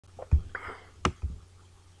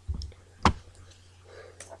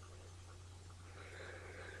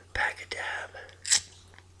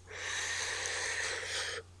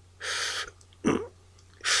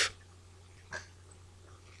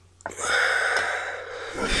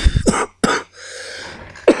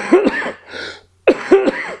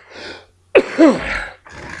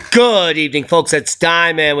Good evening, folks. It's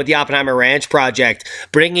Diamond with the Oppenheimer Ranch Project,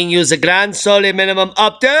 bringing you the Grand Sole Minimum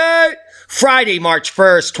Update, Friday, March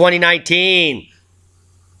 1st, 2019.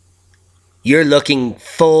 You're looking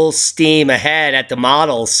full steam ahead at the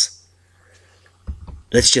models.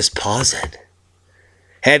 Let's just pause it.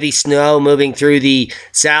 Heavy snow moving through the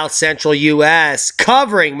south central U.S.,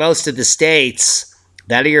 covering most of the states.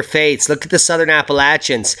 That are your fates. Look at the southern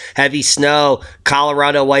Appalachians. Heavy snow,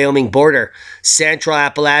 Colorado, Wyoming border. Central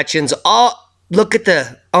Appalachians. Oh, look at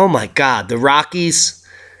the, oh my God, the Rockies.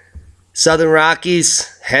 Southern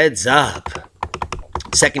Rockies, heads up.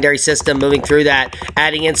 Secondary system moving through that,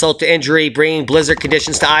 adding insult to injury, bringing blizzard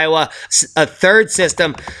conditions to Iowa. A third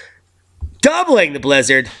system, doubling the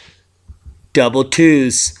blizzard. Double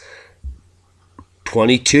twos.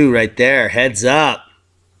 22 right there, heads up.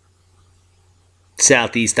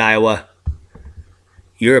 Southeast Iowa,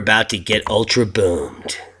 you're about to get ultra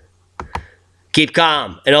boomed. Keep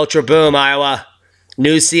calm and ultra boom, Iowa.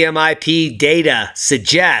 New CMIP data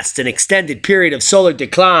suggests an extended period of solar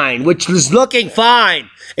decline, which was looking fine,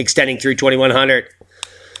 extending through 2100.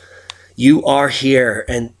 You are here,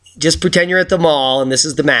 and just pretend you're at the mall, and this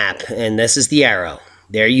is the map, and this is the arrow.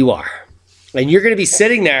 There you are. And you're going to be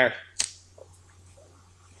sitting there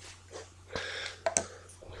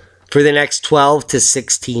for the next 12 to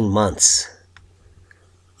 16 months.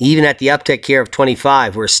 Even at the uptick here of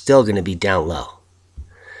 25, we're still going to be down low.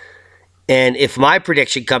 And if my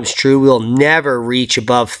prediction comes true, we'll never reach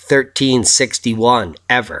above 1361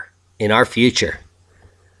 ever in our future.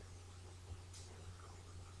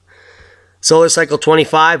 Solar cycle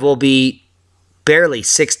 25 will be barely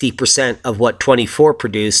 60% of what 24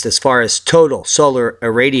 produced as far as total solar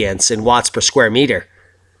irradiance in watts per square meter.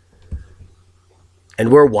 And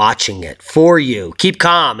we're watching it for you. Keep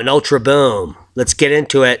calm and ultra boom. Let's get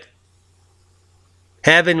into it.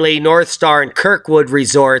 Heavenly, North Star, and Kirkwood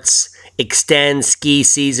resorts extend ski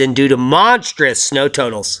season due to monstrous snow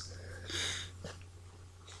totals.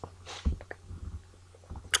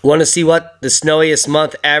 Want to see what the snowiest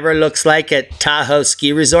month ever looks like at Tahoe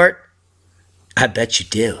Ski Resort? I bet you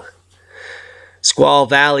do. Squaw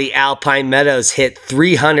Valley Alpine Meadows hit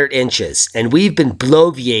 300 inches, and we've been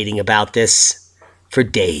bloviating about this for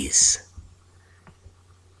days.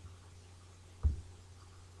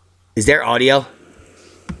 Is there audio?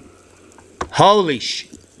 Holy sh...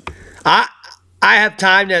 I have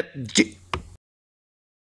time to...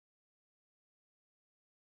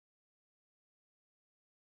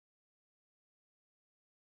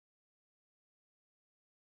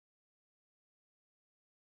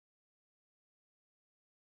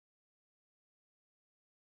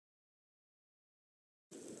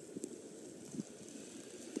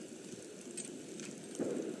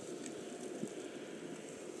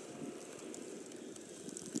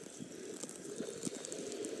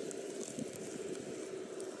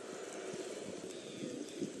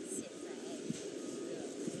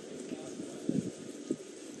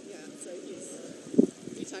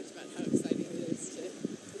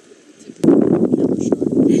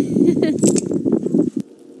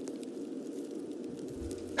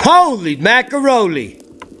 Holy macaroni!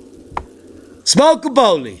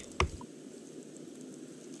 Smoke-a-boli!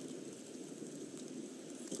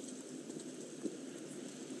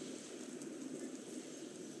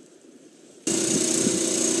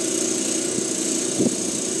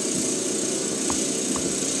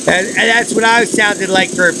 And that's what I sounded like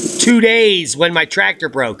for 2 days when my tractor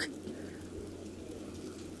broke.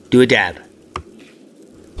 Do a dab.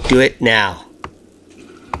 Do it now.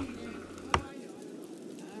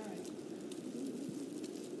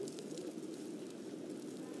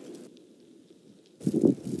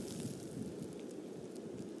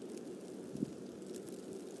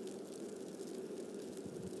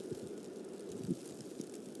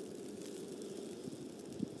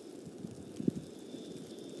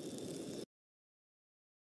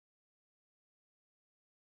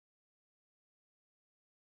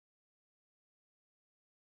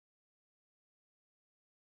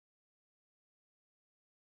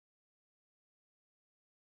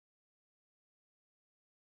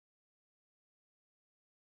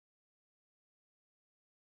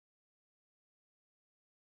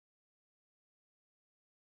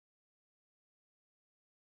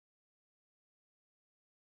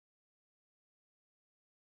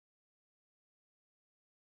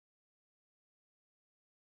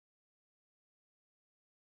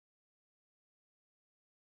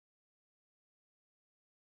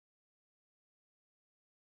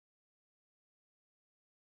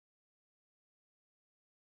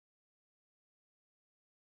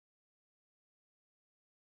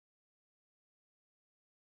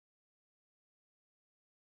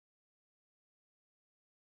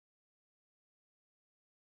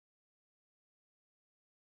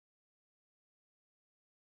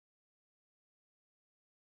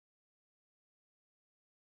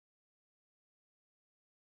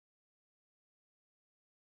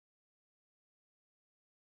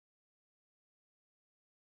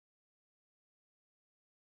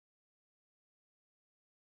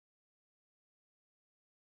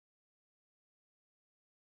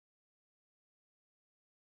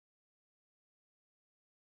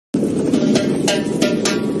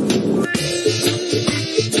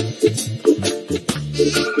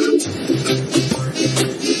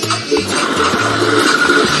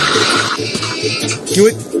 Do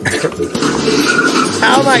it.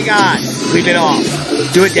 Oh my God. Leave it off.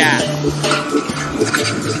 Do it down.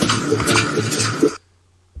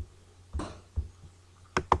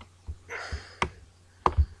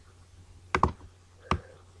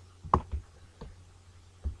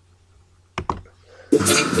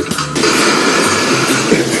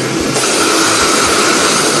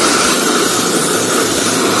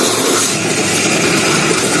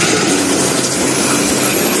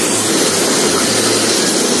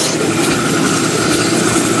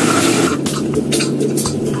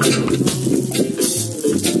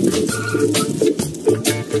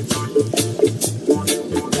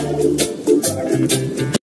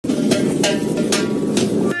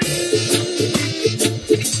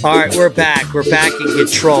 All right, we're back. We're back in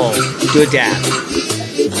control. Do a dab.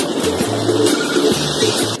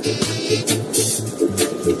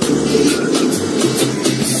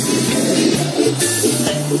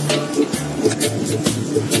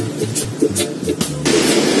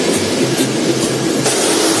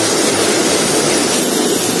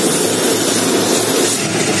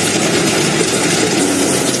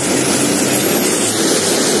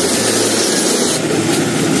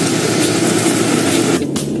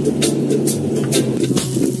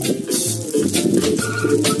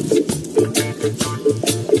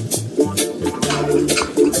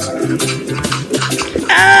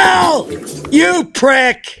 You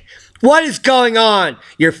prick! What is going on?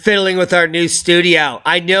 You're fiddling with our new studio.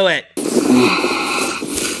 I knew it.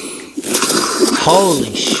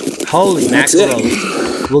 Holy mackerel.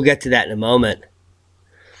 We'll get to that in a moment.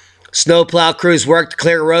 Snowplow crews worked to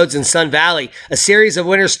clear roads in Sun Valley. A series of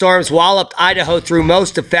winter storms walloped Idaho through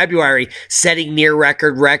most of February, setting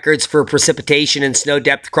near-record records for precipitation and snow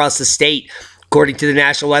depth across the state. According to the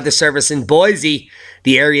National Weather Service in Boise,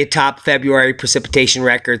 the area topped February precipitation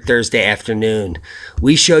record Thursday afternoon.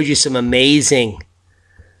 We showed you some amazing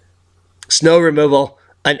snow removal,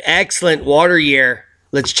 an excellent water year.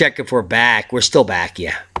 Let's check if we're back. We're still back,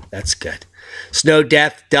 yeah. That's good. Snow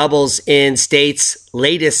depth doubles in state's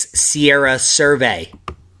latest Sierra survey.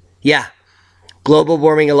 Yeah, global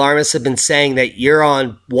warming alarmists have been saying that you're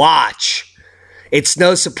on watch. It's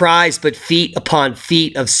no surprise, but feet upon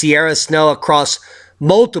feet of Sierra snow across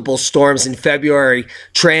multiple storms in February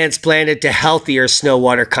transplanted to healthier snow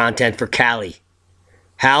water content for Cali.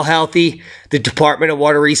 How healthy? The Department of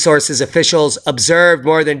Water Resources officials observed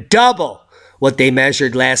more than double what they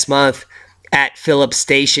measured last month at Phillips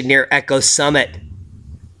Station near Echo Summit,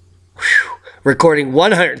 recording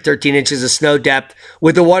 113 inches of snow depth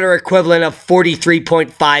with the water equivalent of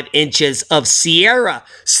 43.5 inches of Sierra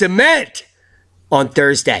cement on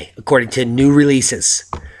Thursday, according to new releases.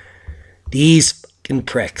 These fucking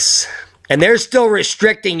pricks. And they're still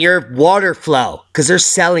restricting your water flow because they're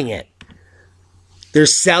selling it. They're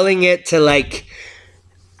selling it to like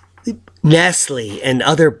Nestle and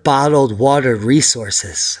other bottled water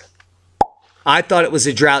resources. I thought it was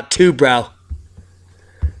a drought too, bro.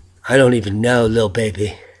 I don't even know, little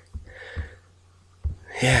baby.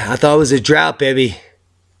 Yeah, I thought it was a drought, baby.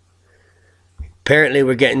 Apparently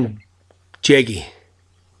we're getting jiggy.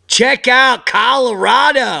 Check out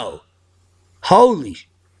Colorado. Holy.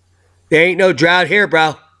 There ain't no drought here,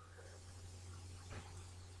 bro.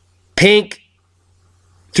 Pink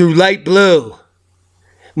through light blue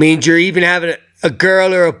means you're even having a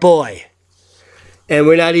girl or a boy. And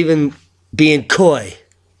we're not even being coy.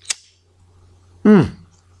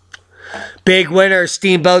 Big winner,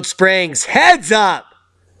 Steamboat Springs. Heads up.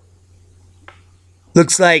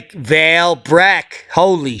 Looks like Vale Breck.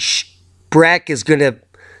 Holy Breck is going to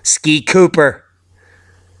ski Cooper.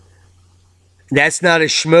 That's not a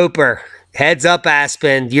schmooper. Heads up,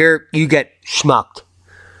 Aspen. You get schmucked.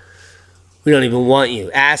 We don't even want you.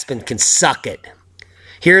 Aspen can suck it.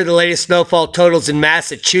 Here are the latest snowfall totals in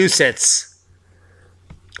Massachusetts.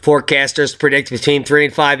 Forecasters predict between 3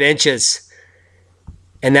 and 5 inches.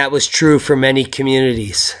 And that was true for many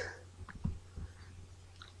communities.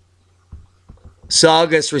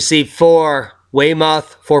 Saugus received 4.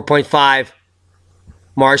 Weymouth, 4.5.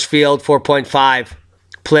 Marshfield, 4.5.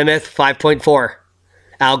 Plymouth, 5.4.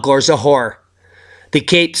 Algore's a whore. The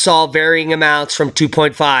Cape saw varying amounts from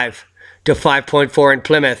 2.5 to 5.4 in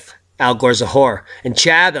Plymouth. Algore's a whore. And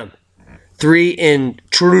Chatham, 3 in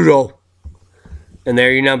Trudeau. And there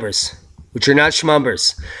are your numbers, which are not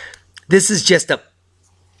schmumbers. This is just a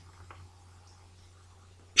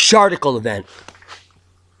sharticle event.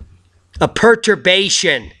 A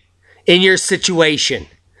perturbation in your situation.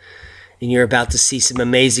 And you're about to see some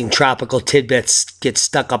amazing tropical tidbits get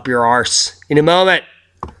stuck up your arse in a moment.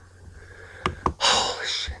 Holy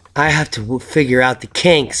shit. I have to figure out the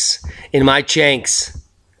kinks in my chinks.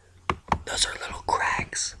 Those are little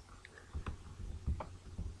cracks.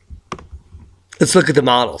 Let's look at the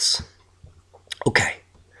models. Okay.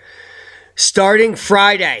 Starting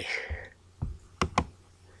Friday,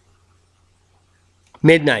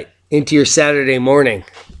 midnight into your Saturday morning,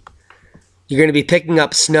 you're going to be picking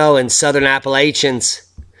up snow in southern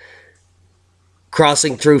Appalachians,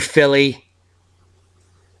 crossing through Philly,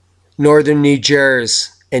 northern New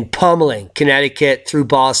Jersey, and pummeling Connecticut through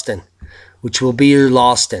Boston, which will be your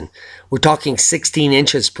Lawston. We're talking 16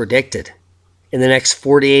 inches predicted in the next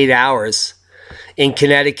 48 hours in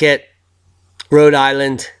Connecticut, Rhode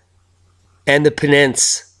Island, and the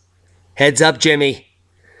Peninsula. Heads up, Jimmy.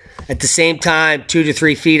 At the same time, 2 to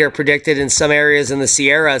 3 feet are predicted in some areas in the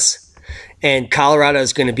Sierras, and Colorado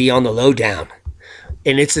is going to be on the lowdown.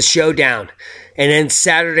 And it's a showdown. And then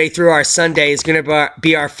Saturday through our Sunday is going to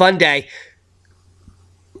be our fun day.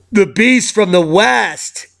 The beast from the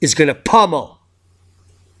west is going to pummel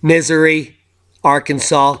Missouri,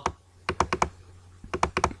 Arkansas,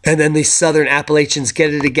 and then the southern Appalachians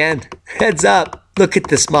get it again. Heads up. Look at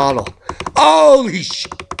this model. Holy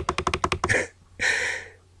shit.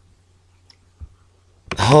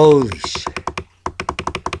 Holy shit.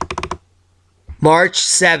 March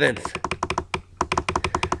 7th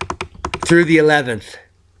through the 11th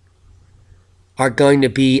are going to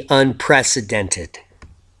be unprecedented.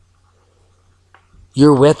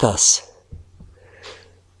 You're with us.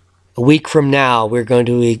 A week from now, we're going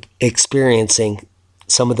to be experiencing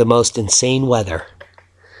some of the most insane weather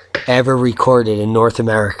ever recorded in North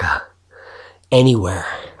America. Anywhere.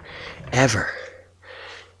 Ever.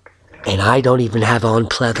 And I don't even have on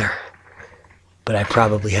pleather. But I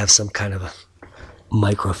probably have some kind of a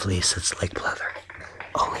microfleece that's like pleather.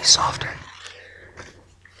 Only softer.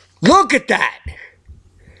 Look at that!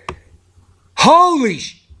 Holy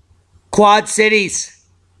Quad Cities.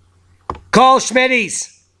 Call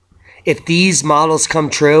Schmitties. If these models come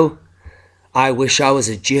true, I wish I was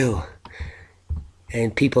a Jew.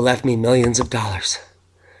 And people left me millions of dollars.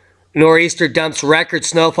 Nor'easter dumps record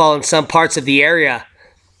snowfall in some parts of the area.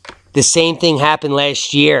 The same thing happened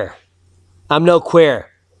last year. I'm no queer.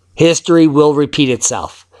 History will repeat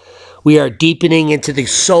itself. We are deepening into the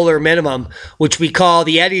solar minimum, which we call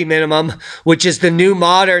the Eddy minimum, which is the new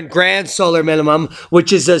modern grand solar minimum,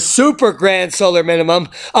 which is a super grand solar minimum,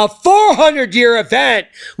 a 400-year event,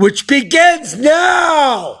 which begins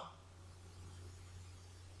now.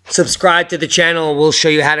 Subscribe to the channel and we'll show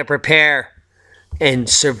you how to prepare and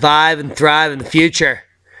survive and thrive in the future.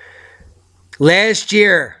 Last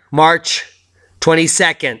year, March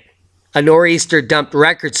 22nd, a nor'easter dumped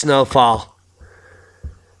record snowfall.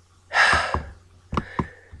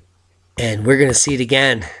 And we're going to see it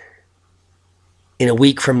again in a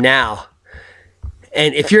week from now.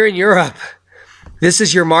 And if you're in Europe, this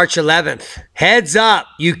is your March 11th. Heads up,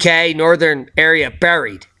 UK, northern area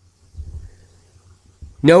buried.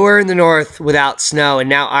 Nowhere in the north without snow. And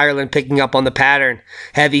now Ireland picking up on the pattern.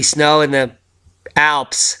 Heavy snow in the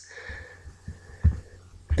Alps.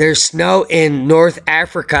 There's snow in North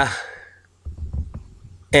Africa.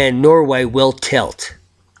 And Norway will tilt.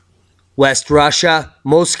 West Russia,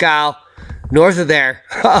 Moscow, north of there.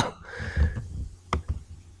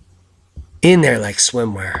 In there like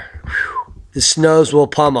swimwear. Whew. The snows will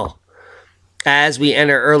pummel. As we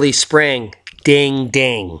enter early spring, ding,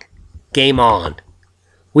 ding. Game on.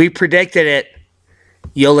 We predicted it.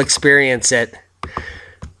 You'll experience it.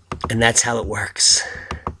 And that's how it works.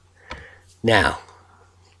 Now,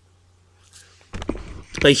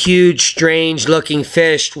 a huge, strange-looking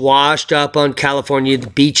fish washed up on California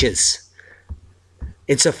beaches.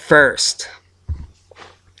 It's a first.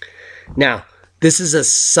 Now, this is a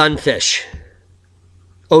sunfish.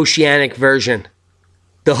 Oceanic version.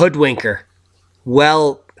 The hoodwinker.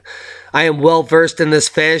 I am well versed in this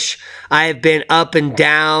fish. I have been up and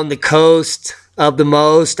down the coast of the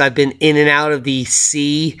most. I've been in and out of the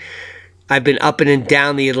sea. I've been up and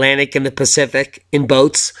down the Atlantic and the Pacific in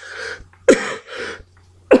boats.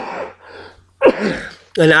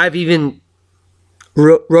 And I've even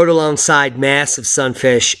rode alongside massive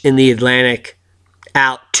sunfish in the Atlantic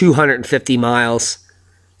out 250 miles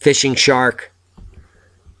fishing shark.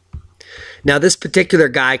 Now this particular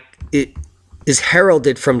guy is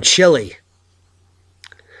heralded from Chile,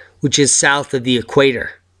 which is south of the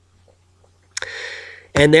equator.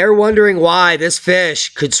 And they're wondering why this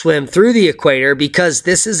fish could swim through the equator, because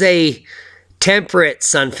this is a temperate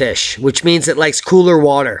sunfish, which means it likes cooler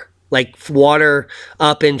water. Like water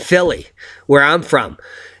up in Philly, where I'm from.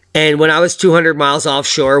 And when I was 200 miles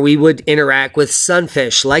offshore, we would interact with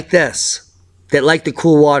sunfish like this. that like the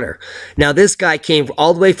cool water. Now, this guy came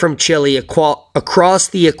all the way from Chile, across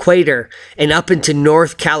the equator, and up into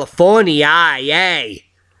North California, yay!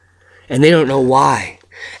 And they don't know why.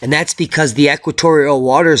 And that's because the equatorial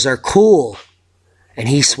waters are cool. And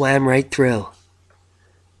he swam right through.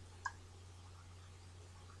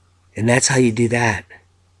 And that's how you do that.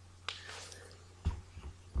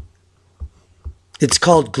 It's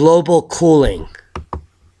called global cooling.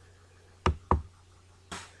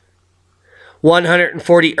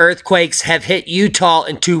 140 earthquakes have hit Utah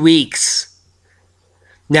in 2 weeks.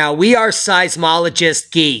 Now, we are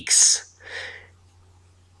seismologist geeks.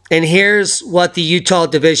 And here's what the Utah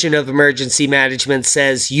Division of Emergency Management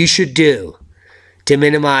says you should do to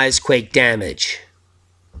minimize quake damage.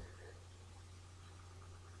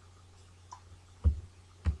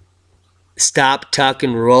 Stop, tuck,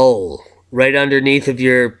 and roll right underneath of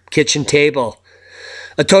your kitchen table.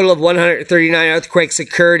 A total of 139 earthquakes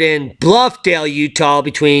occurred in Bluffdale, Utah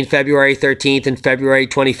between February 13th and February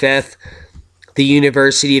 25th. The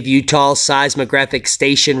University of Utah Seismographic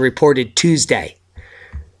Station reported Tuesday,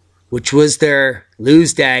 which was their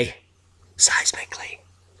lose day, seismically.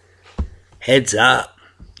 Heads up.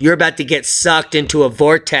 You're about to get sucked into a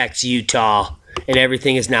vortex, Utah, and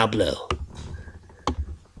everything is now blue.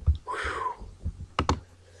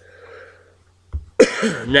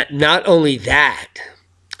 Not only that,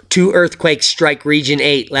 2 earthquakes strike Region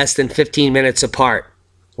 8 less than 15 minutes apart.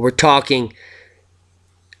 We're talking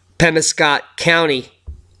Pemiscot County,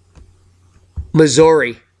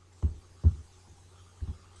 Missouri,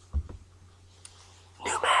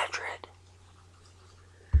 New Madrid.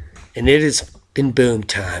 And it has been boom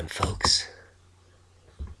time, folks.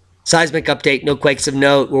 Seismic update, no quakes of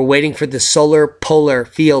note. We're waiting for the solar polar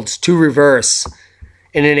fields to reverse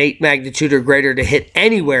in an 8 magnitude or greater to hit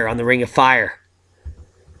anywhere on the Ring of Fire.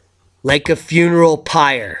 Like a funeral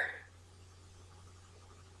pyre.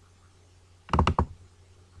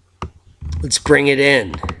 Let's bring it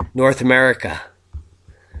in. North America.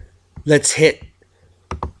 Let's hit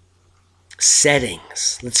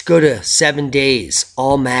settings. Let's go to 7 days,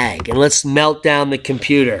 all mag, and let's melt down the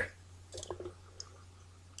computer.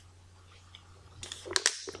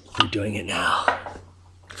 We're doing it now.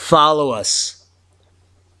 Follow us.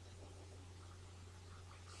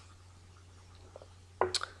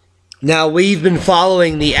 Now, we've been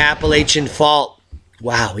following the Appalachian Fault.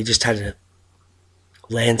 Wow, we just had a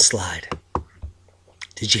landslide.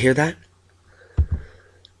 Did you hear that?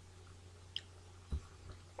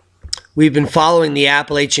 We've been following the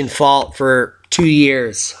Appalachian Fault for 2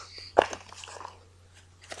 years.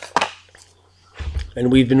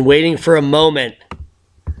 And we've been waiting for a moment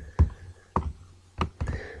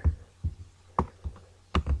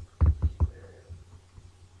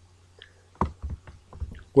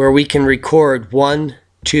where we can record 1,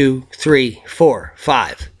 2, 3, 4,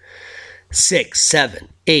 5, 6, 7,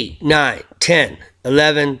 8, 9, 10,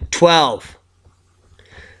 11, 12.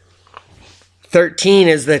 13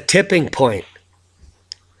 is the tipping point.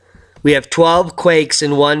 We have 12 quakes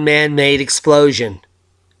and 1 man-made explosion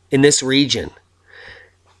in this region.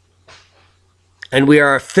 And we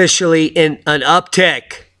are officially in an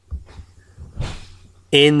uptick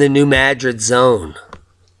in the New Madrid zone.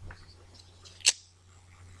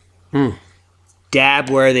 Dab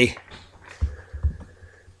worthy.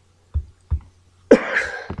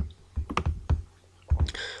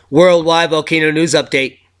 Worldwide volcano news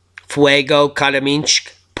update. Fuego,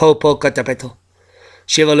 Karaminsk, Popo, Cotapeto,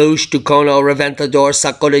 Shivalush, Tucono, Reventador,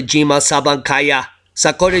 Sakurajima, Sabancaya.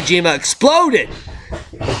 Sakurajima exploded.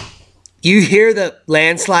 You hear the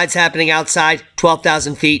landslides happening outside,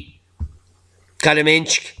 12,000 feet.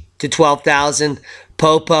 Karaminsk to 12,000.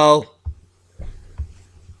 Popo,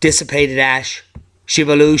 dissipated ash.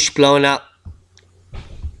 Shivalush blowing up.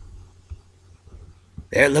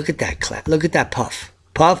 There, look at that clap. Look at that puff.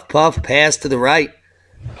 Puff, puff, pass to the right.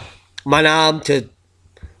 Manam to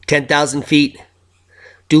 10,000 feet.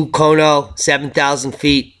 Dukono, 7,000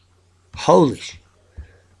 feet. Holy sh...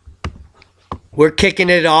 We're kicking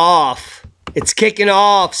it off. It's kicking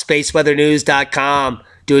off. SpaceWeatherNews.com.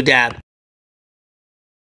 Do a dab.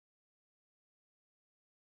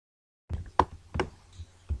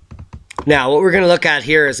 Now, what we're going to look at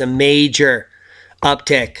here is a major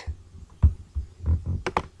uptick.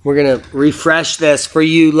 We're going to refresh this for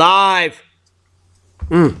you live.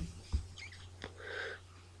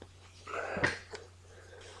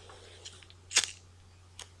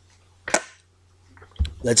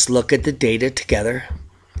 Let's look at the data together.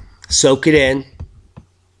 Soak it in.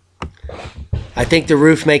 I think the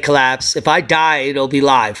roof may collapse. If I die, it'll be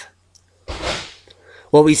live.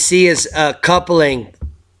 What we see is a coupling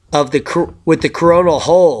of with the coronal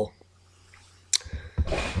hole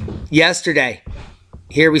yesterday.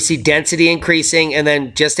 Here we see density increasing, and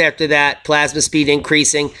then just after that, plasma speed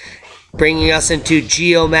increasing, bringing us into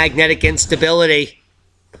geomagnetic instability.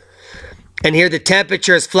 And here the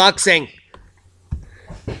temperature is fluxing.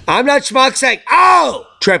 I'm not schmuxing. Oh!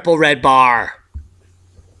 Triple red bar.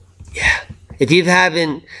 Yeah. If you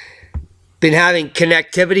haven't been having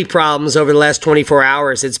connectivity problems over the last 24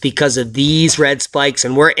 hours, it's because of these red spikes,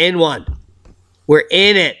 and we're in one. We're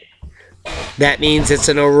in it. That means it's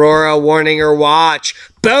an aurora warning or watch.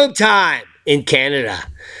 Boom time in Canada.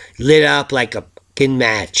 Lit up like a fucking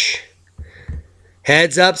match.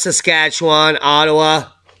 Heads up, Saskatchewan, Ottawa,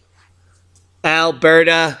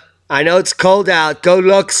 Alberta. I know it's cold out. Go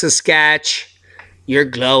look, Saskatch. You're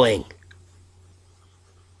glowing.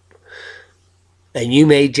 And you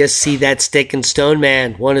may just see that stick and stone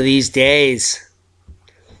man one of these days.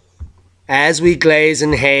 As we glaze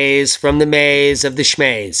and haze from the maze of the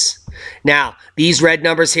schmaze. Now, these red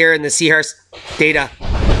numbers here in the Seahurst data,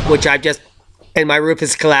 which I've just, and my roof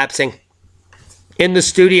is collapsing. In the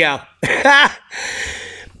studio.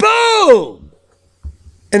 Boom!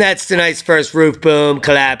 And that's tonight's first roof boom,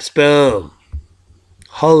 collapse, boom.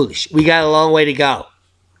 Holy shit, we got a long way to go.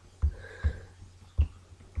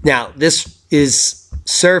 Now, this is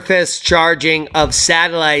surface charging of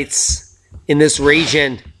satellites in this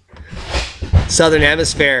region, southern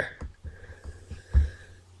hemisphere.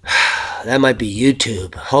 That might be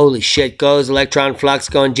YouTube. Holy shit, goes electron flux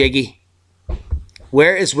going jiggy.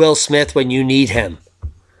 Where is Will Smith when you need him?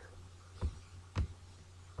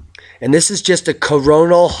 And this is just a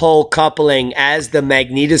coronal hole coupling as the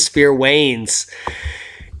magnetosphere wanes.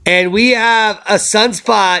 And we have a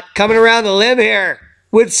sunspot coming around the limb here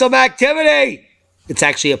with some activity. It's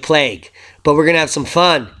actually a plague, but we're going to have some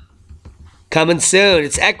fun. Coming soon.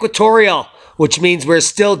 It's equatorial, which means we're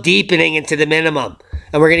still deepening into the minimum.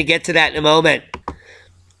 And we're going to get to that in a moment.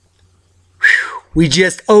 Whew. We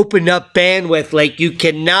just opened up bandwidth like you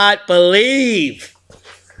cannot believe.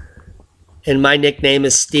 And my nickname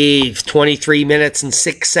is Steve, 23 minutes and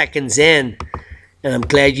 6 seconds in. And I'm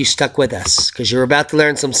glad you stuck with us because you're about to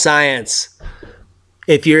learn some science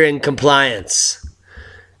if you're in compliance.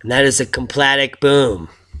 And that is a complatic boom.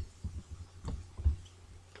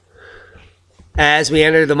 As we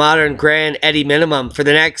enter the modern grand eddy minimum for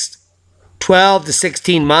the next 12 to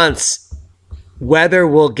 16 months, weather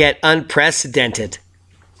will get unprecedented.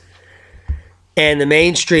 And the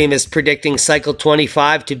mainstream is predicting cycle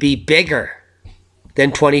 25 to be bigger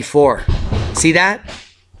than 24. See that?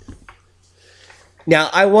 Now,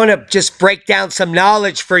 I want to just break down some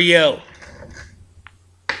knowledge for you.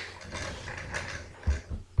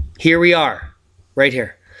 Here we are, right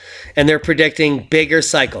here. And they're predicting bigger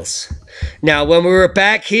cycles. Now, when we were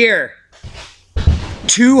back here,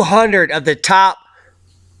 200 of the top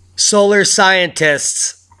solar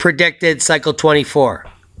scientists predicted cycle 24.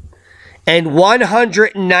 And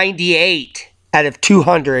 198 out of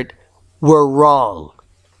 200 were wrong.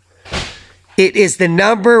 It is the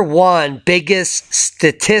 #1 biggest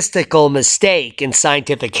statistical mistake in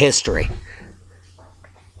scientific history.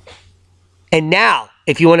 And now,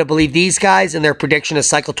 if you want to believe these guys and their prediction of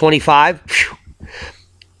cycle 25,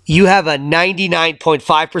 you have a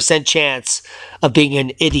 99.5% chance of being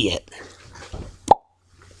an idiot.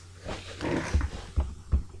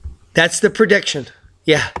 That's the prediction.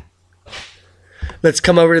 Yeah. Let's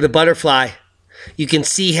come over to the butterfly. You can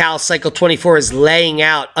see how cycle 24 is laying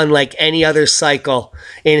out unlike any other cycle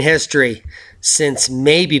in history since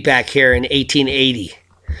maybe back here in 1880.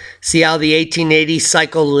 See how the 1880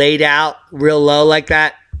 cycle laid out real low like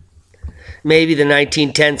that? Maybe the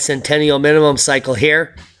 1910 centennial minimum cycle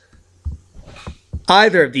here.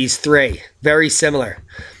 Either of these three, very similar.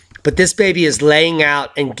 But this baby is laying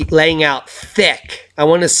out and laying out thick. I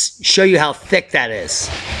want to show you how thick that is.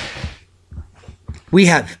 We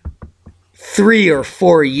have 3 or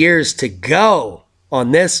 4 years to go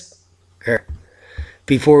on this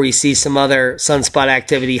before we see some other sunspot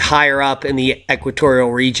activity higher up in the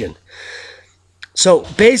equatorial region. So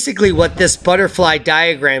basically what this butterfly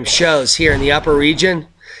diagram shows here in the upper region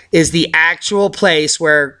is the actual place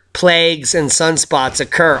where plagues and sunspots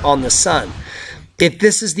occur on the sun. If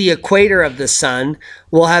this is the equator of the sun,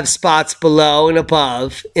 we'll have spots below and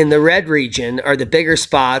above. In the red region are the bigger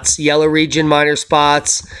spots, yellow region, minor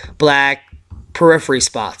spots, black, periphery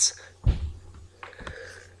spots.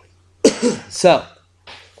 So,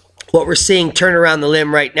 what we're seeing turn around the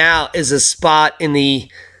limb right now is a spot in the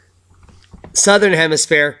southern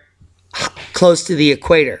hemisphere close to the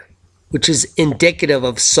equator, which is indicative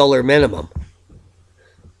of solar minimum.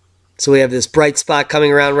 So we have this bright spot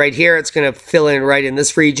coming around right here. It's going to fill in right in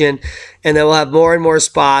this region. And then we'll have more and more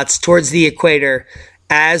spots towards the equator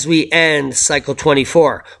as we end cycle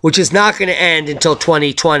 24, which is not going to end until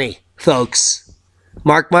 2020, folks.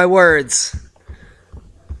 Mark my words.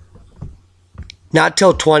 Not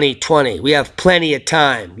till 2020. We have plenty of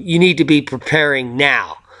time. You need to be preparing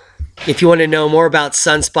now. If you want to know more about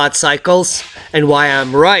sunspot cycles and why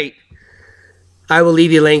I'm right, I will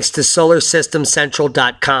leave you links to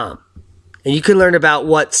solarsystemcentral.com. And you can learn about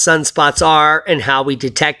what sunspots are and how we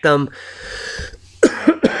detect them.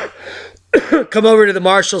 Come over to the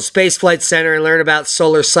Marshall Space Flight Center and learn about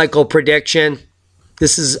solar cycle prediction.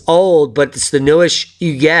 This is old, but it's the newest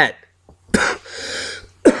you get.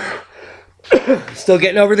 Still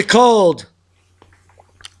getting over the cold.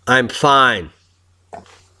 I'm fine.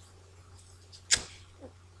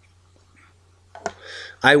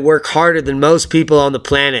 I work harder than most people on the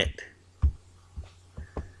planet.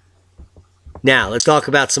 Now, let's talk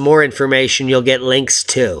about some more information you'll get links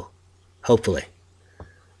to, hopefully.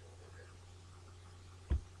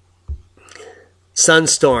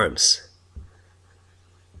 Sunstorms.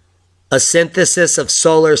 A synthesis of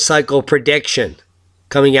solar cycle prediction,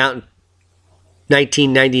 coming out in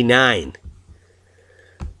 1999.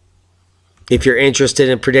 If you're interested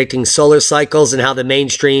in predicting solar cycles and how the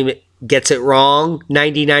mainstream gets it wrong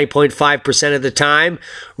 99.5% of the time,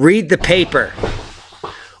 read the paper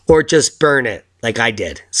or just burn it like I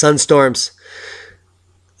did. Sunstorms.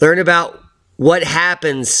 Learn about what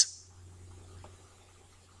happens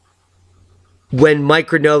when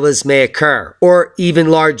micronovas may occur, or even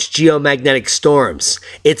large geomagnetic storms.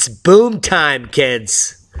 It's boom time,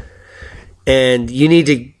 kids. And you need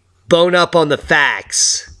to bone up on the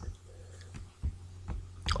facts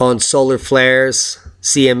on solar flares,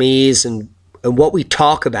 CMEs, and what we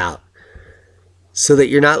talk about so that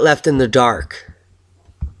you're not left in the dark.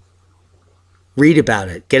 Read about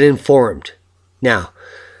it. Get informed. Now,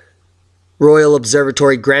 Royal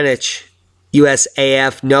Observatory Greenwich,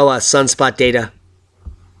 USAF, NOAA, sunspot data.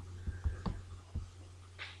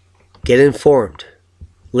 Get informed.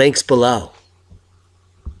 Links below.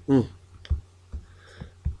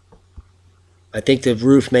 I think the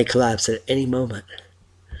roof may collapse at any moment.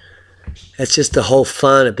 That's just the whole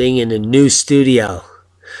fun of being in a new studio.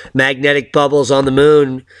 Magnetic bubbles on the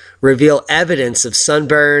moon reveal evidence of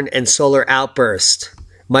sunburn and solar outburst.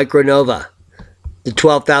 Micronova, the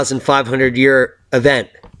 12,500 year event.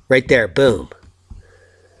 Right there, boom.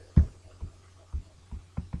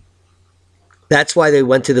 That's why they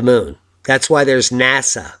went to the moon. That's why there's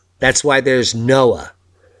NASA. That's why there's NOAA.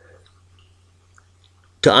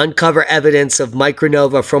 To uncover evidence of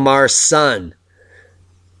micronova from our sun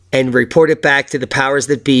and report it back to the powers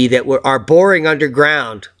that be that are boring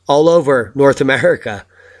underground all over North America.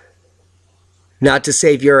 Not to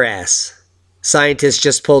save your ass. Scientists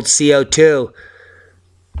just pulled CO2.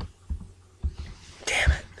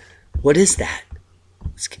 Damn it. What is that?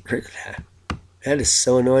 Let's get rid of that. That is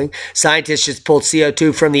so annoying. Scientists just pulled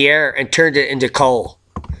CO2 from the air and turned it into coal.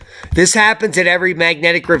 This happens at every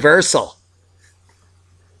magnetic reversal.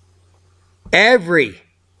 Every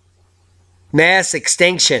mass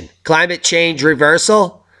extinction, climate change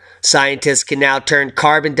reversal, scientists can now turn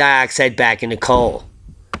carbon dioxide back into coal.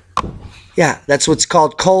 Yeah, that's what's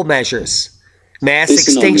called coal measures. Mass this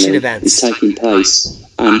extinction events. Is taking place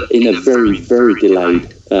and in a very, very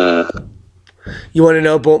delayed. You want to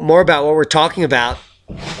know more about what we're talking about?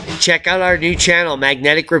 Check out our new channel,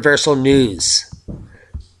 Magnetic Reversal News.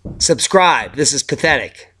 Subscribe. This is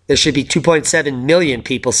pathetic. There should be 2.7 million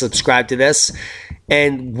people subscribed to this.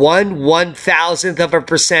 And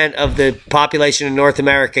 1/1000% of the population in North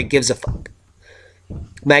America gives a fuck.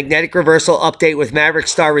 Magnetic Reversal Update with Maverick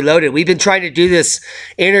Star Reloaded. We've been trying to do this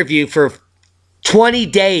interview for 20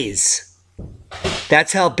 days.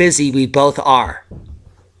 That's how busy we both are.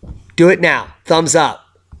 Do it now. Thumbs up.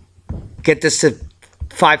 Get this to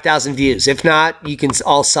 5,000 views. If not, you can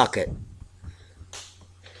all suck it.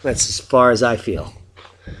 That's as far as I feel.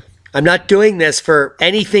 I'm not doing this for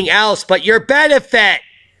anything else but your benefit.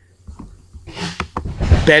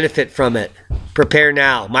 Benefit from it. Prepare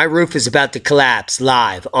now. My roof is about to collapse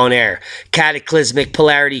live on air. Cataclysmic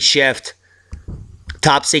polarity shift.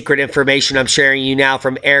 Top secret information I'm sharing you now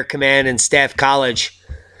from Air Command and Staff College.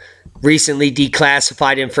 Recently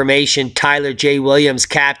declassified information, Tyler J. Williams,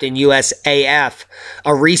 Captain, USAF.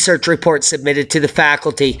 A research report submitted to the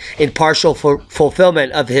faculty in partial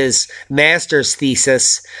fulfillment of his master's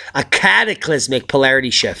thesis, a cataclysmic polarity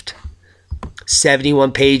shift.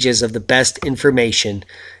 71 pages of the best information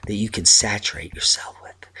that you can saturate yourself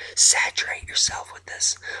with. Saturate yourself with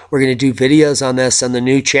this. We're going to do videos on this on the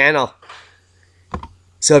new channel.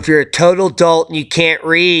 So if you're a total dolt and you can't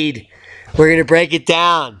read, we're going to break it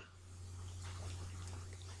down.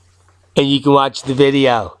 and you can watch the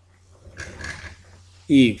video.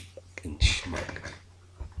 You fucking schmuck.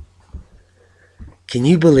 Can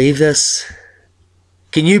you believe this?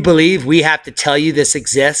 Can you believe we have to tell you this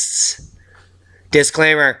exists?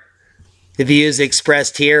 Disclaimer, the views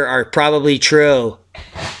expressed here are probably true.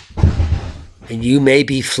 And you may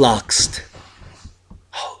be fluxed.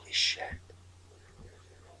 Holy shit.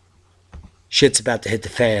 Shit's about to hit the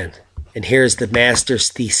fan. And here's the master's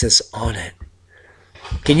thesis on it.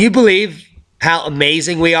 Can you believe how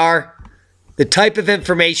amazing we are? The type of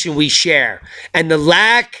information we share. And the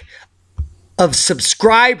lack of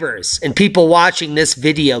subscribers and people watching this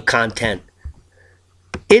video content.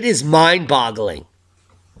 It is mind-boggling.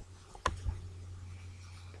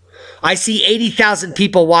 I see 80,000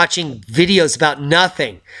 people watching videos about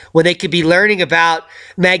nothing when they could be learning about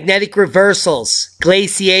magnetic reversals,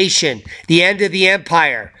 glaciation, the end of the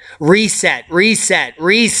empire, reset, reset,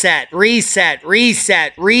 reset, reset,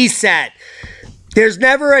 reset, reset. There's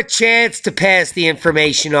never a chance to pass the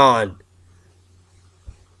information on.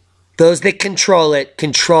 Those that control it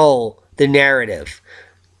control the narrative.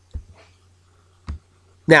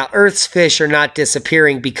 Now, Earth's fish are not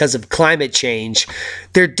disappearing because of climate change.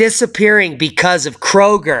 They're disappearing because of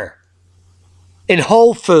Kroger and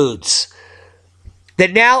Whole Foods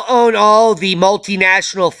that now own all the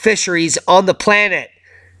multinational fisheries on the planet.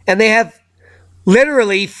 And they have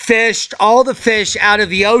literally fished all the fish out of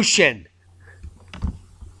the ocean.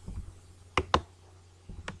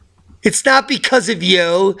 It's not because of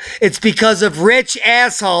you. It's because of rich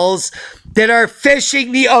assholes that are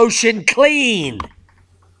fishing the ocean clean.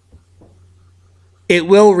 It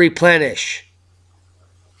will replenish.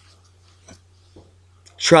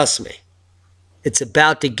 Trust me. It's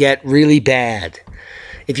about to get really bad.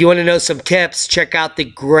 If you want to know some tips, check out the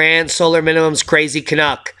Grand Solar Minimum's Crazy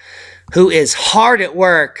Canuck, who is hard at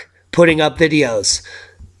work putting up videos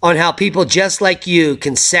on how people just like you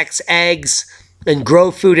can sex eggs and grow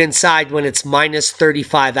food inside when it's minus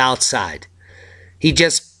 35 outside.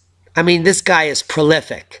 This guy is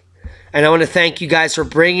prolific. And I want to thank you guys for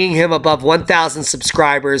bringing him above 1,000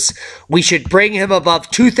 subscribers. We should bring him above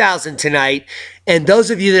 2,000 tonight. And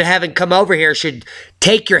those of you that haven't come over here should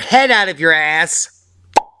take your head out of your ass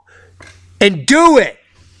and do it.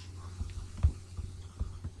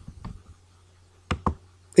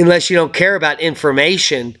 Unless you don't care about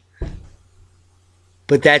information.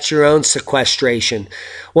 But that's your own sequestration.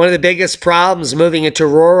 One of the biggest problems moving into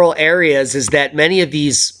rural areas is that many of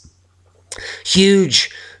these huge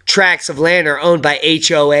tracts of land are owned by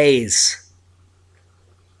HOAs.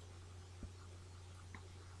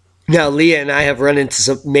 Now, Leah and I have run into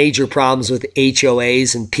some major problems with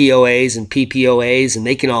HOAs and POAs and PPOAs, and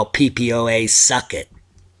they can all PPOA suck it.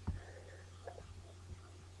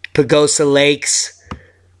 Pagosa Lakes.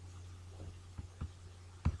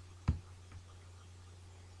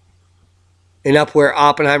 And up where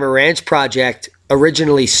Oppenheimer Ranch Project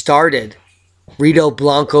originally started, Rito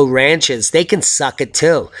Blanco Ranches, they can suck it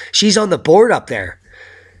too. She's on the board up there.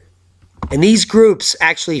 And these groups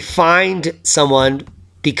actually find someone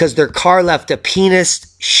because their car left a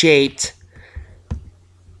penis-shaped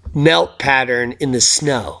melt pattern in the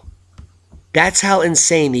snow. That's how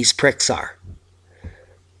insane these pricks are.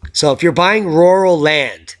 So if you're buying rural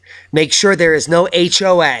land, make sure there is no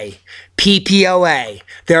HOA, PPOA.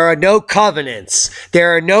 There are no covenants.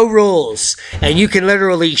 There are no rules. And you can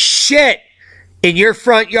literally shit in your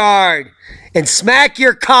front yard and smack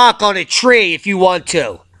your cock on a tree if you want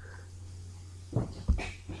to.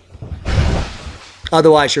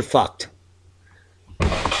 Otherwise, you're fucked.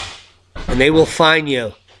 And they will fine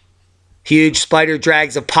you. Huge spider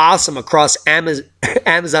drags a possum across Amazon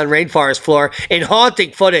rainforest floor in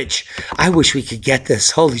haunting footage. I wish we could get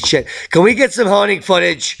this. Holy shit. Can we get some haunting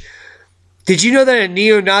footage? Did you know that a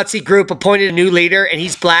neo-Nazi group appointed a new leader and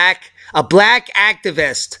he's black? A black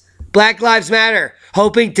activist. Black Lives Matter.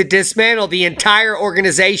 Hoping to dismantle the entire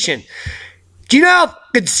organization. Do you know how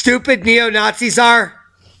fucking stupid neo-Nazis are?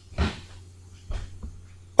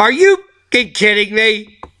 Are you fucking kidding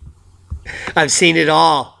me? I've seen it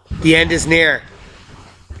all. The end is near.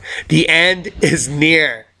 The end is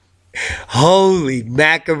near. Holy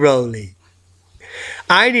macaroni.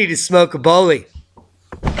 I need to smoke a bolie.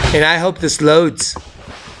 And I hope this loads.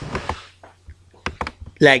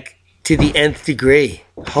 Like, to the nth degree.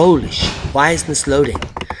 Holy shit. Why isn't this loading?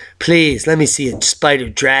 Please, let me see a spider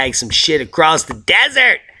drag some shit across the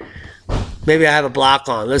desert. Maybe I have a block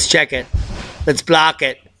on. Let's check it. Let's block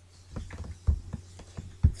it.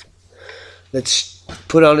 Let's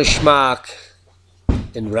put on a schmuck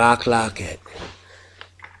and rock lock it.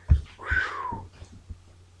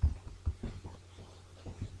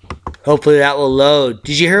 Hopefully that will load.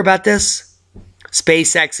 Did you hear about this?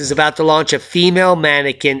 SpaceX is about to launch a female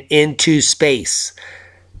mannequin into space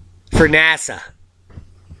for NASA.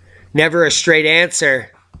 Never a straight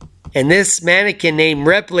answer. And this mannequin named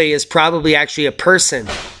Ripley is probably actually a person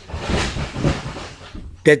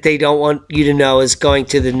that they don't want you to know is going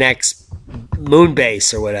to the next moon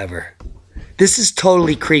base or whatever. This is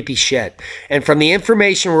totally creepy shit. And from the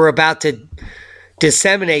information we're about to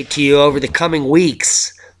disseminate to you over the coming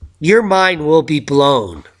weeks, your mind will be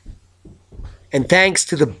blown. And thanks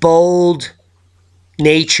to the bold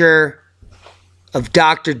nature of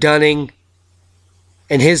Dr. Dunning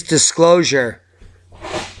and his disclosure,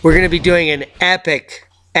 we're going to be doing an epic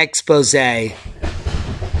expose,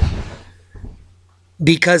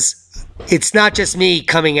 because it's not just me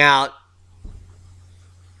coming out.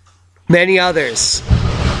 Many others,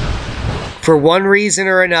 for one reason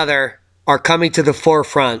or another, are coming to the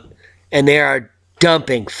forefront, and they are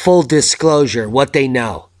dumping full disclosure what they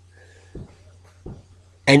know.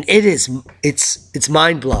 And it's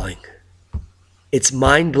mind-blowing. It's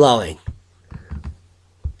mind-blowing.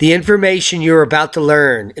 The information you're about to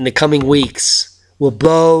learn in the coming weeks will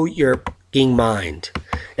blow your fucking mind.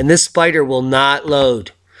 And this spider will not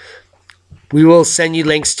load. We will send you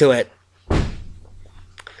links to it.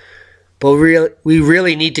 But we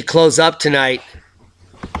really need to close up tonight.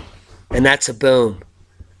 And that's a boom.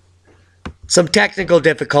 Some technical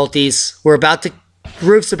difficulties.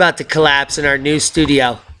 Roof's about to collapse in our new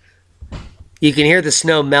studio. You can hear the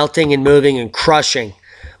snow melting and moving and crushing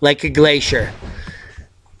like a glacier.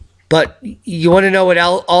 But you want to know what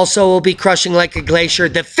also will be crushing like a glacier?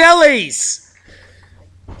 The Phillies!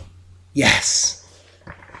 Yes.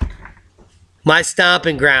 My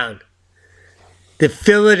stomping ground. The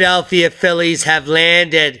Philadelphia Phillies have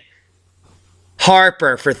landed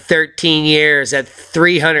Harper for 13 years at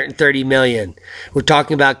 $330 million. We're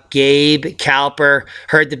talking about Gabe Kalper.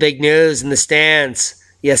 Heard the big news in the stands.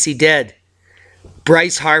 Yes, he did.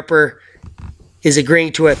 Bryce Harper is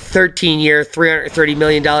agreeing to a 13-year, $330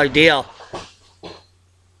 million deal.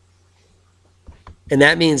 And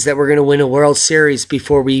that means that we're going to win a World Series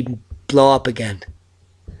before we blow up again.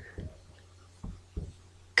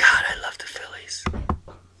 God, I love the Phillies.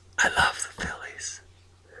 I love the Phillies.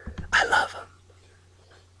 I love them.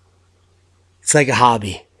 It's like a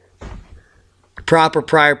hobby. Proper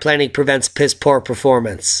prior planning prevents piss poor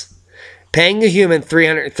performance. Paying a human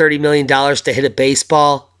 $330 million to hit a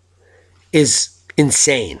baseball is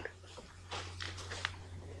insane.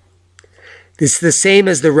 It's the same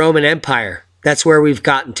as the Roman Empire. That's where we've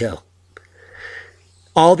gotten to.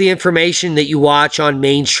 All the information that you watch on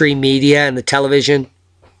mainstream media and the television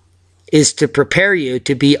is to prepare you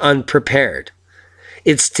to be unprepared.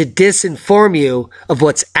 It's to disinform you of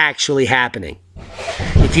what's actually happening.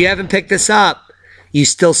 If you haven't picked this up, you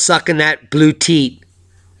still sucking that blue teat.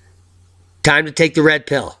 Time to take the red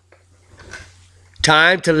pill.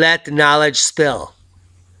 Time to let the knowledge spill.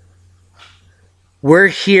 We're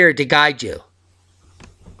here to guide you,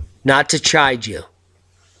 not to chide you.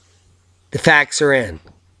 The facts are in.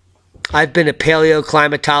 I've been a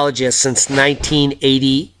paleoclimatologist since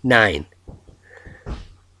 1989.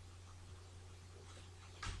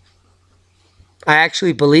 I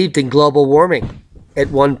actually believed in global warming at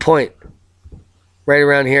one point, right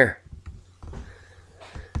around here.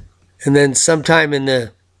 And then sometime in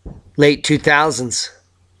the late 2000s,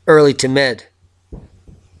 early to mid,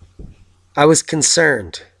 I was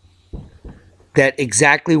concerned that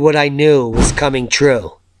exactly what I knew was coming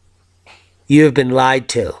true. You have been lied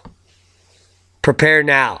to. Prepare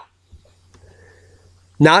now.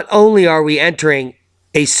 Not only are we entering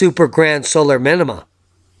a super grand solar minima,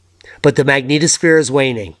 but the magnetosphere is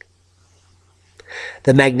waning.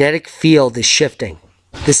 The magnetic field is shifting.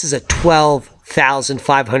 This is a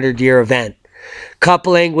 12,500-year event,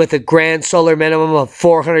 coupling with a grand solar minimum of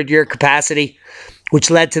 400-year capacity, which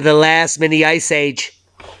led to the last mini ice age.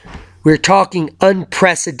 We're talking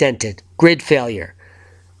unprecedented grid failure,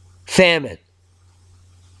 famine,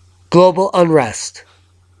 global unrest.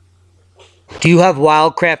 Do you have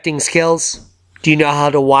wildcrafting skills? Do you know how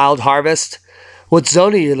to wild harvest? What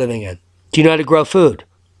zone are you living in? Do you know how to grow food?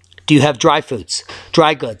 Do you have dry foods,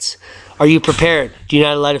 dry goods? Are you prepared? Do you know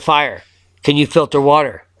how to light a fire? Can you filter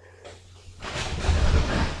water?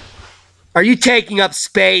 Are you taking up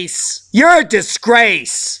space? You're a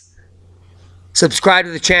disgrace. Subscribe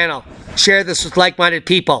to the channel. Share this with like-minded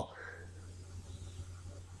people.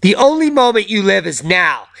 The only moment you live is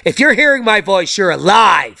now. If you're hearing my voice, you're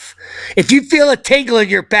alive. If you feel a tingle in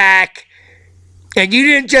your back and you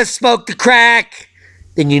didn't just smoke the crack,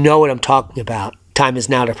 then you know what I'm talking about. Time is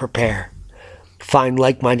now to prepare. Find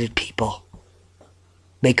like-minded people.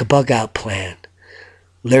 Make a bug out plan.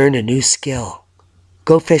 Learn a new skill.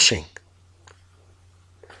 Go fishing.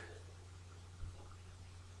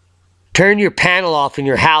 Turn your panel off in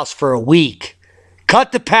your house for a week.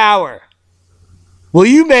 Cut the power. Will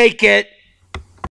you make it?